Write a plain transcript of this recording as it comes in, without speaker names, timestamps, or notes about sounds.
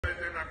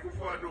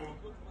Akufo-Addo,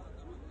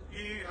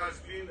 he has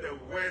been the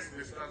worst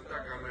disaster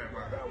Ghana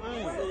ever had.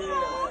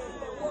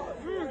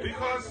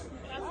 Because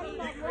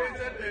he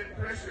created the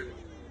impression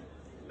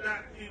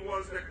that he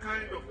was the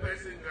kind of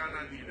person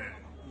Ghana needed.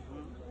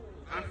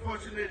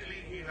 Unfortunately,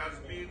 he has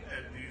been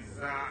a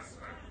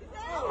disaster.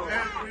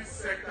 Every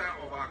sector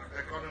of our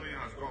economy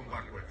has gone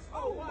backwards.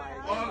 All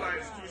our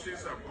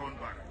institutions have gone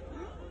back.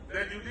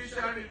 The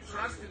judiciary,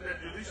 trust in the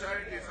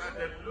judiciary is at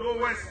the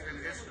lowest in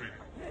history.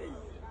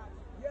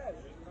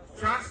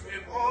 Trust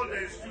in all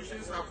the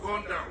institutions have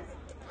gone down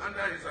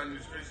under his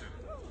administration.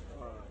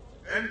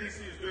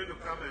 NDC is going to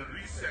come and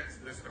reset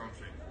this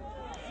country.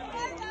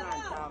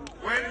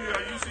 When you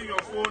are using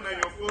your phone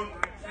and your phone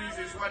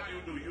freezes, what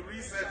do? You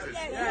reset it.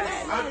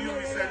 How do you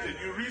reset it?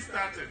 You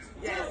restart it.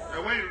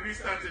 And when you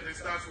restart it, it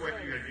starts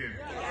working again.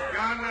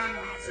 Ghana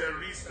needs a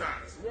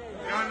restart.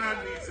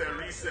 Ghana needs a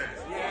reset.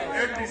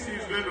 NDC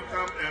is going to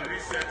come and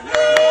reset.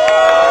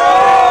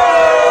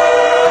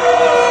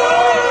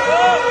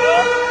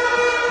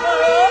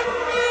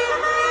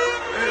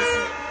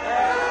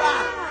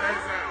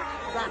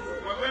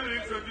 We're going to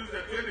introduce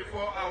the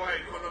 24-hour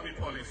economy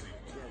policy,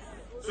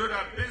 so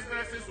that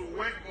businesses will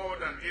work more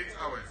than 8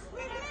 hours.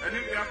 And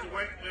if they have to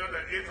work more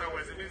than 8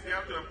 hours, it means they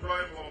have to employ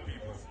more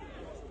people.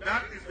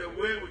 That is the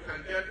way we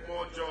can get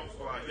more jobs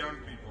for our young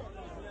people.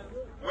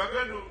 We're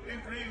going to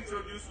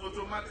reintroduce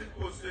automatic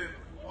posting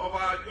of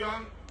our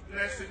young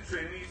nursing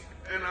trainees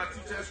and our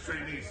teachers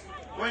trainees.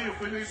 When you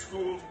finish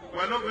school,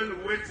 we're not going to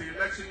wait till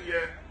election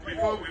year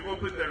before we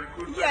open the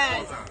recruitment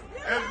portal.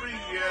 Every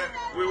year,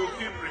 we will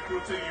keep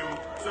recruiting you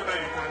so that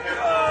you can get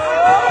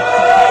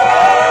jobs.